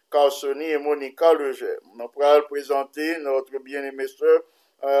Legem, Carsoni et Monica Legem. Nous pourrons présenter notre bien-aimée sœur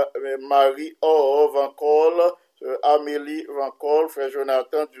Marie Van Col, sœur Amélie Van Col, frère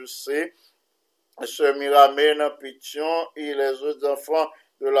Jonathan Ducé, sœur Miramène Pichon et les autres enfants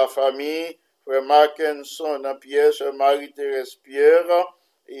de la famille, frère Mackenson Pierre, sœur Marie-Thérèse Pierre,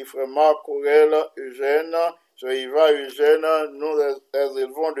 et frère Marc Aurel Eugène, sœur Yva Eugène, nous les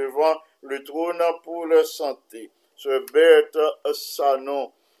élevons devant le trône pour leur santé. Sœur Berthe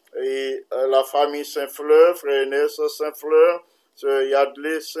Sanon et la famille Saint-Fleur, frère Ernest Saint-Fleur, sœur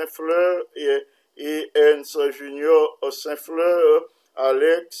Yadley Saint-Fleur et Ernst Junior Saint-Fleur,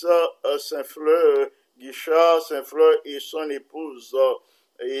 Alex Saint-Fleur, Guichard Saint-Fleur et son épouse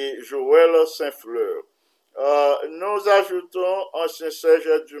et Joël Saint-Fleur. Nous ajoutons ancien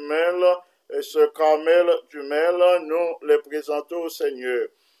Serge Dumel et sœur Carmel Dumel, nous les présentons au Seigneur.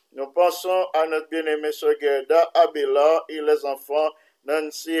 Nous pensons à notre bien-aimée sœur Gerda Abela et les enfants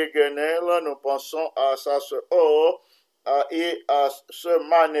Nancy et Guenel. Nous pensons à sa sœur Or et à sœur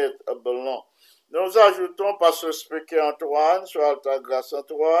Manette Blanc. Nous ajoutons pasteur Spéquet Antoine, sœur Altagrace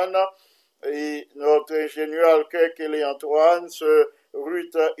Antoine, et notre ingénieur Alker Kelly Antoine, sœur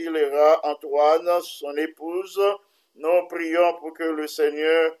Ruth Hilera Antoine, son épouse. Nous prions pour que le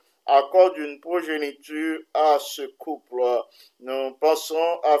Seigneur accorde une progéniture à ce couple. Nous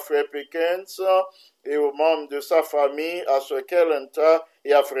pensons à frère Pickens et aux membres de sa famille, à sœur Kelenta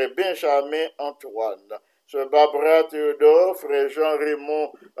et à frère Benjamin Antoine. Sœur Barbara Théodore, frère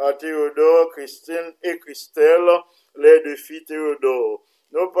Jean-Raymond Théodore, Christine et Christelle, les deux filles Théodore.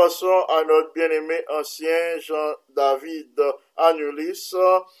 Nous passons à notre bien-aimé ancien Jean-David Anulis.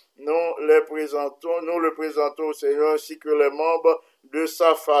 Nous le présentons au Seigneur ainsi que les membres de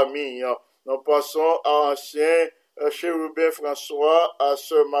sa famille. Nous passons à ancien Chérubin François, à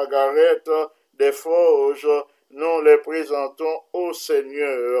sœur Margaret Desforges. Nous les présentons au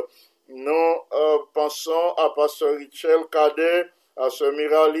Seigneur. Nous pensons à pasteur Richel Cadet, à sœur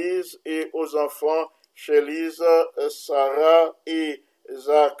Miralise et aux enfants Chélise, Sarah et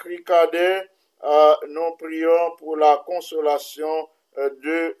Zachary Cadet. Nous prions pour la consolation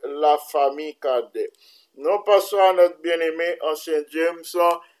de la famille Cadet. Nous passons à notre bien-aimé ancien James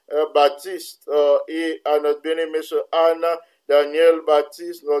Baptiste et à notre bien-aimé sœur Anne Daniel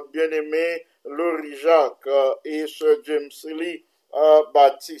Baptiste, notre bien-aimé Laurie Jacques et sœur James Lee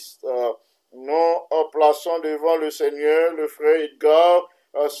Baptiste. Nous plaçons devant le Seigneur le frère Edgar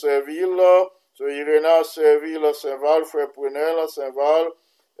Serville, sœur Irena Serville Saint-Val, frère Prunel Saint-Val,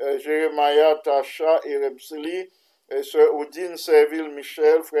 Jérémia Tacha et Remsili, et sœur Oudine Serville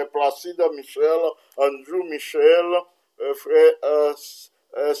Michel, frère Placide Michel, Andrew Michel, frère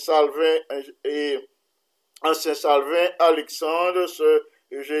Salvin et ancien Salvin Alexandre, sœur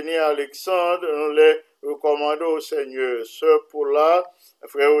Eugénie Alexandre, nous les recommandons au Seigneur. Sœur Paula,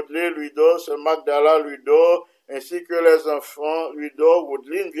 frère Audley Ludo, sœur Magdala Ludo, ainsi que les enfants Ludo,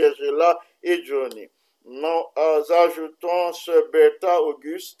 Woodline, Virgila et Johnny. Nous ajoutons sœur Bertha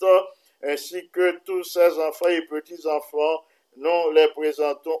Auguste, ainsi que tous ses enfants et petits-enfants, nous les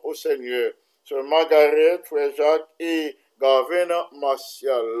présentons au Seigneur. Sœur Margaret, frère Jacques et Gavin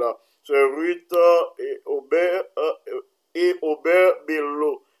Martial, sœur Ruth et Aubert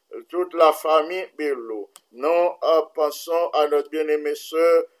Bello, toute la famille Bello. Nous pensons à notre bien-aimée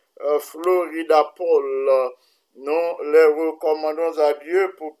sœur Florida Paul. Nous les recommandons à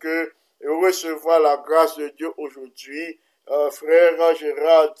Dieu pour que recevoir la grâce de Dieu aujourd'hui. Frère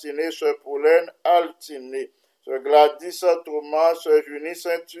Gérard Altiné, sœur Pauline Altiné, sœur Gladys Thomas, sœur Junie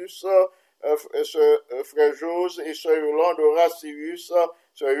Saintus, frère Jose et sœur Yolande Horatius,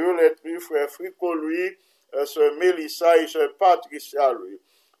 sœur Yolette lui, frère Frico lui, sœur Mélissa et sœur Patricia lui.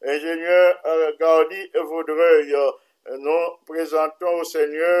 Ingénieur Gardy Vaudreuil, nous présentons au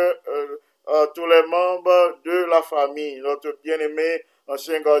Seigneur tous les membres de la famille, notre bien-aimé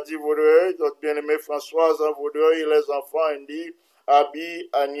ancien Gardy Vaudreuil, notre bien-aimé Françoise Vaudreuil et les enfants Andy, Abby,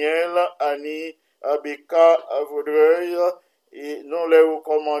 Aniel, Annie, Abika Vaudreuil, et nous les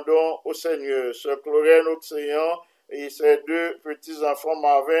recommandons au Seigneur. Sœur Chlorène Océan et ses deux petits-enfants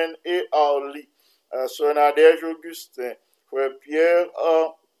Marvin et Harley, sœur Nadège Augustin, frère Pierre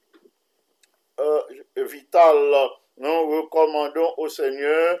Vital, nous recommandons au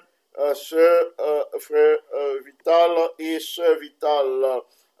Seigneur frère Vital et sœur Vital,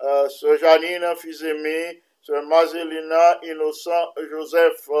 sœur Janine Fils-Aimé, sœur Mazélina Innocent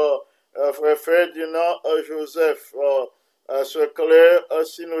Joseph, frère Ferdinand Joseph, sœur Claire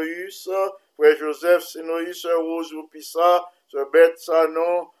Sinoïus, frère Joseph Sinoïus, sœur Rose Pissa, sœur Beth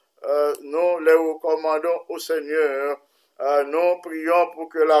Sanon, nous les recommandons au Seigneur. Nous prions pour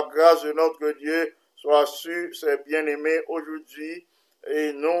que la grâce de notre Dieu soit sur ses bien-aimés aujourd'hui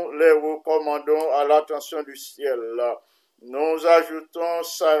et nous les recommandons à l'attention du ciel. Nous ajoutons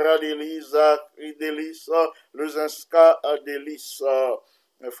Sarah d'Élise, Luzinska d'Élise,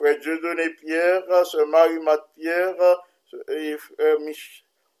 frère Dieudonné Pierre, sœur Marie-Mat Pierre, et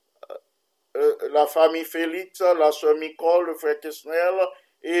la famille Félix, la sœur Nicole, le frère Kessner,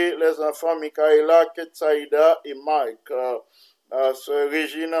 et les enfants Michaela, Ketsaïda et Mike, sœur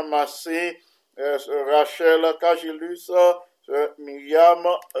Régine Massé, sœur Rachel Cagilus, sœur Myriam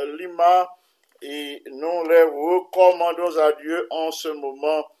Lima, et nous les recommandons à Dieu en ce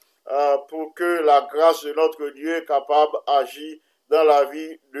moment pour que la grâce de notre Dieu est capable d'agir dans la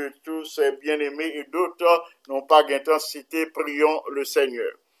vie de tous ses bien-aimés et d'autres n'ont pas d'intensité. Prions le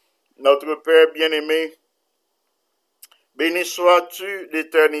Seigneur. Notre Père bien-aimé, béni sois-tu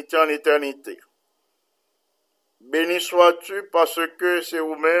d'éternité en éternité. Béni sois-tu parce que c'est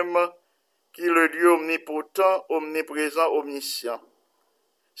vous-même qui le Dieu omnipotent, omniprésent, omniscient.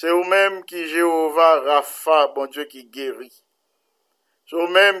 C'est vous-même qui Jéhovah Rapha, bon Dieu qui guérit. C'est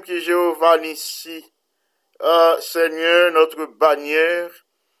vous-même qui Jéhovah Nissi, Seigneur, notre bannière,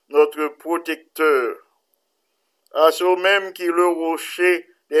 notre protecteur. C'est vous-même qui le rocher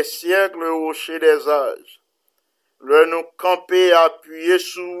des siècles, le rocher des âges. Le nous camper appuyé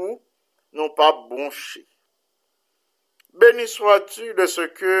sous vous, non pas broncher. Béni sois-tu de ce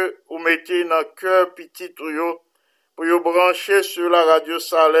que vous mettez dans le cœur petit tuyau pour vous brancher sur la radio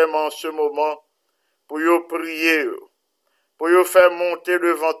Salem en ce moment, pour vous prier, pour vous faire monter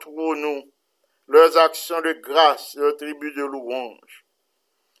devant tout nous leurs actions de grâce, leurs tribus de louange.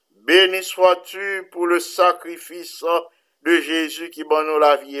 Béni sois-tu pour le sacrifice de Jésus qui donne nous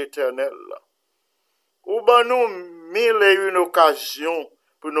la vie éternelle. Ou ben nous mille et une occasions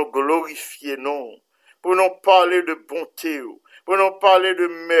pour nous glorifier, non, pour nous parler de bonté, pour nous parler de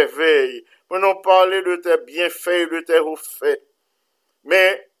merveille, pour nous parler de tes bienfaits et de tes hauts faits.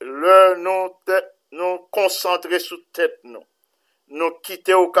 Mais nous concentrer sur tête, nous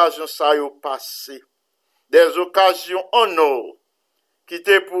quitter occasion ça au passé. Des occasions en or,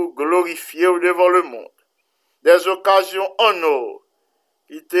 quitter pour glorifier devant le monde. Des occasions en or,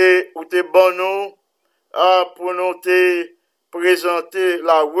 quitter ou te bon nous, pour nous te présenter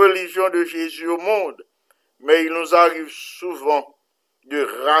la religion de Jésus au monde. Mais il nous arrive souvent de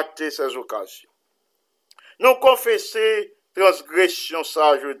rater ces occasions. Nous confesser transgression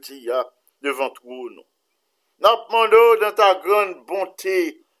ça, je dis, devant tout nous. Nous demandons dans ta grande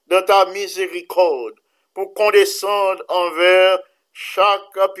bonté, dans ta miséricorde, pour condescendre envers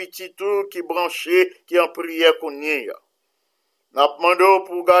chaque petit tour qui branchait, qui en prière qu'on y a. Nous demandons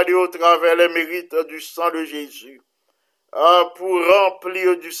pour garder au travers les mérites du sang de Jésus, pour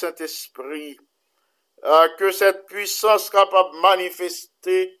remplir du Saint-Esprit, que cette puissance capable de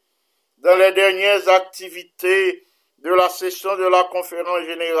manifester dans les dernières activités de la session de la conférence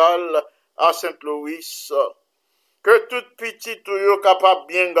générale à Saint-Louis, que toute petite tuyau capable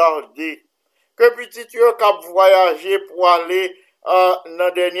bien garder, que petit tuyau capable voyager pour aller dans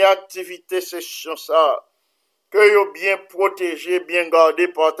la dernière activité session ça, que yo bien protégé, bien gardé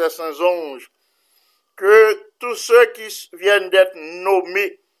par tes saints anges, que tous ceux qui viennent d'être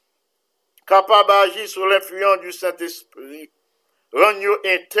nommés capables d'agir sous l'influence du Saint-Esprit, rendent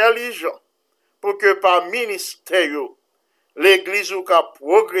intelligents pour que par ministère, l'Église ou qu'a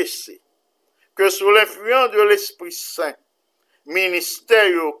progressé, que sous l'influence de l'Esprit Saint, ministère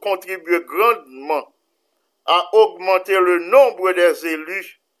contribue grandement à augmenter le nombre des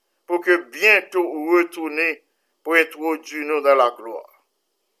élus pour que bientôt retourner pour introduire nous dans la gloire.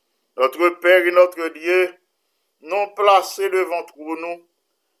 Notre Père et notre Dieu, nous placés devant nous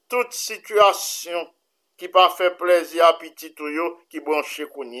toute situation qui pas fait plaisir à petit tuyau qui branche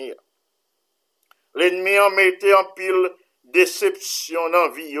kounye. L'ennemi en mettait en pile déception dans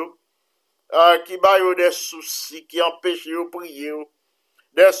vie, qui baille des soucis qui empêchent de prier,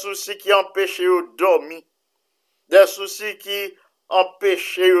 des soucis qui empêchent de dormir, des soucis qui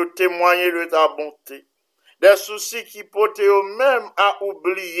empêchent de témoigner de ta bonté, des soucis qui portent même à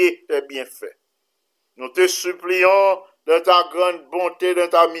oublier tes bienfaits. Nous te supplions de ta grande bonté, de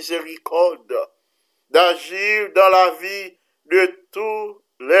ta miséricorde, d'agir dans la vie de tous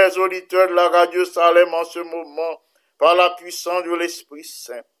les auditeurs de la radio Salem en ce moment, par la puissance de l'Esprit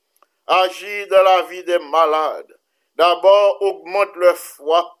Saint. Agir dans la vie des malades. D'abord, augmente leur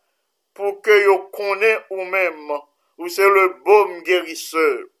foi pour que vous connaissent vous-même, ou c'est le baume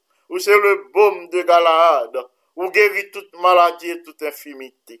guérisseur, ou c'est le baume de Galaad, ou guérit toute maladie et toute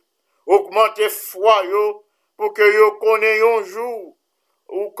infirmité. Augmentez foi pour que vous connaissiez un jour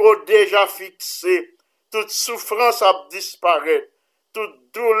ou qu'on déjà fixé, toute souffrance a disparu,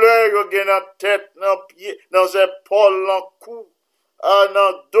 toute douleur yo gen dans tête, dans pied, dans épaule, dans cou,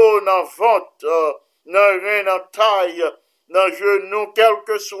 dans dos, dans ventre, dans rein, dans taille, dans genou, quel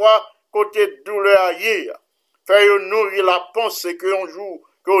que soit côté de douleur ailleurs. Fait yo nourrir la pensée que un jour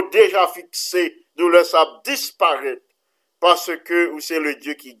que déjà fixé, douleur ça disparaît parce que c'est le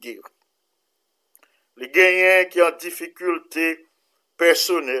Dieu qui guérit. Les gagnants qui ont difficulté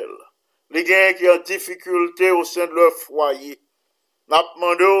personnelle, les gagnants qui ont difficulté au sein de leur foyer, n'a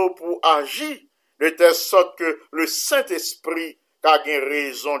demandé pour agir de telle sorte que le Saint-Esprit a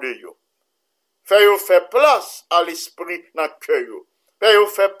raison de eux. Fait place à l'esprit dans le cœur.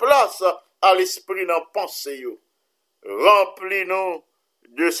 Fait place à l'esprit dans la pensée. Remplis-nous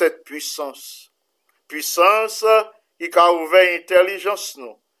de cette puissance. Puissance qui a ouvert l'intelligence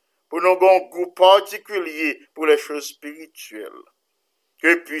nous. Pour nous avoir un goût particulier pour les choses spirituelles.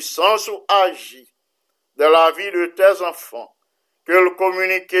 Que puissance ou agit dans la vie de tes enfants. Que le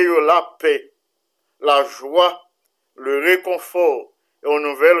communiquer la paix, la joie, le réconfort et une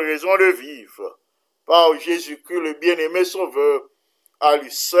nouvelle raison de vivre. Par Jésus-Christ, le bien-aimé Sauveur, à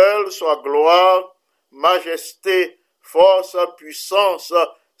lui seul soit gloire, majesté, force, puissance,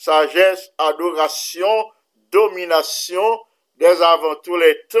 sagesse, adoration, domination, dès avant tous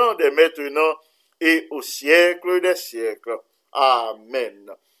les temps, dès maintenant et au siècle des siècles.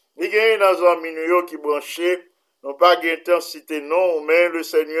 Amen. Il y a dans un minuit qui branché, non pas de temps citer non, mais le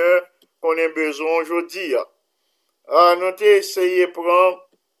Seigneur qu'on a besoin aujourd'hui. Nous avons essayé de prendre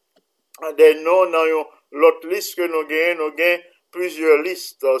des noms dans l'autre liste que nous avons plusieurs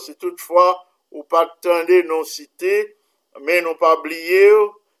listes. Si toutefois, ou pas attendre non citer, mais non pas oublier,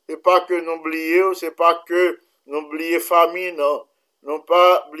 c'est pas que nous oublions, c'est pas que nous oublions famille, non. Non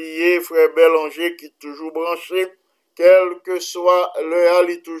pas oublier frère Bélanger qui est toujours branché, quel que soit l'heure,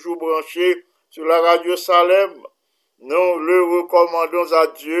 il est toujours branché sur la radio Salem. Nous le recommandons à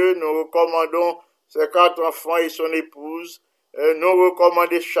Dieu, nous recommandons ses 4 enfants et son épouse, nous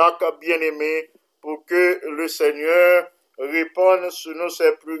recommandons chaque bien-aimé pour que le Seigneur réponde sur nous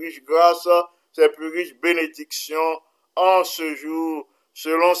ses plus riches grâces, ses plus riches bénédictions en ce jour,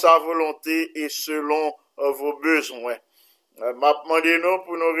 selon sa volonté et selon vos besoins. Demandez-nous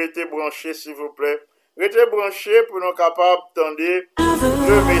pour nous rester branchés, s'il vous plaît. Restez branchés pour nous capables d'entendre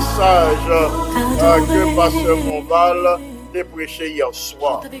le message que Pasteur Monval a prêché hier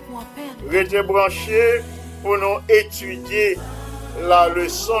soir. Restez branchés pour nous étudier la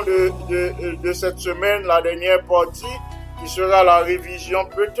leçon de cette semaine, la dernière partie, qui sera la révision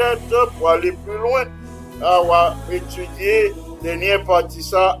peut-être pour aller plus loin. On va étudier la dernière partie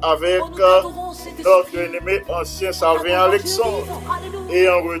ça avec notre aimé ancien Salvin Alexandre. Et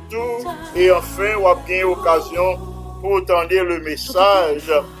en retour, et enfin, on va bien l'occasion pour entendre le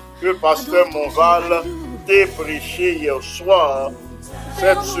message que Pasteur Monval a prêché hier soir.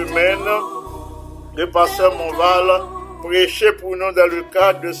 Cette semaine, le Pasteur Monval prêchait pour nous dans le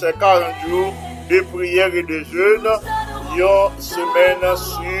cadre de ces 40 jours de prière et de jeûne, une semaine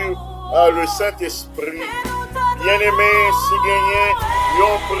sur le Saint-Esprit. Bien-aimé, si gagné,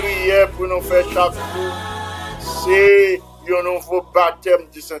 une prière pour nous faire chaque jour, c'est un nouveau baptême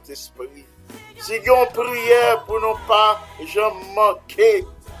du Saint-Esprit. Si une prière pour nous pas jamais manquer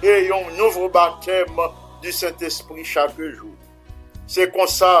et un nouveau baptême du Saint-Esprit chaque jour. C'est comme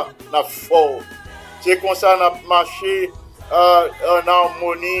ça qu'on fort. C'est comme ça qu'on marché en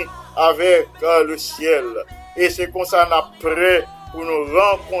harmonie avec le ciel. Et c'est comme ça qu'on prêt pour nous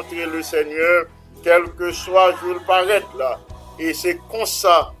rencontrer le Seigneur, quel que soit jour paraître là. Et c'est comme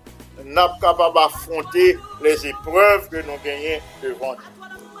ça nous sommes capables d'affronter les épreuves que nous gagnons devant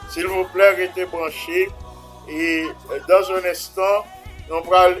nous. S'il vous plaît, restez branchés. Et dans un instant,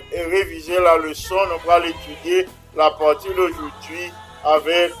 nous allons réviser la leçon, nous allons étudier la partie d'aujourd'hui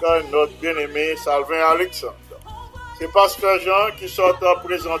avec notre bien-aimé Salvin Alexandre. C'est Pasteur Jean qui sont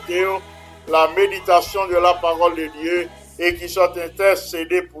présenter la méditation de la parole de Dieu et qui sont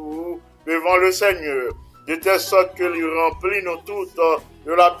intercédés pour vous devant le Seigneur, de telle sorte que lui remplit nous toutes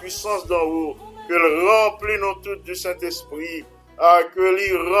de la puissance d'en haut, que lui remplit nous toutes du Saint-Esprit, que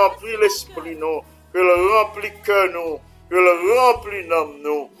lui remplit l'esprit nous, que lui remplit cœur nous, que lui remplit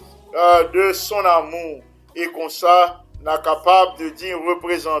nous de son amour, et comme ça, nous sommes capables de dire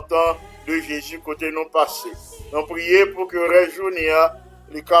représentant de Jésus côté nous passé. Nous prions pour que la journée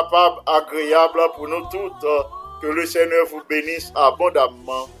soit capable, agréable pour nous toutes, que le Seigneur vous bénisse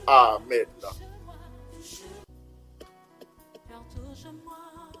abondamment. Amen.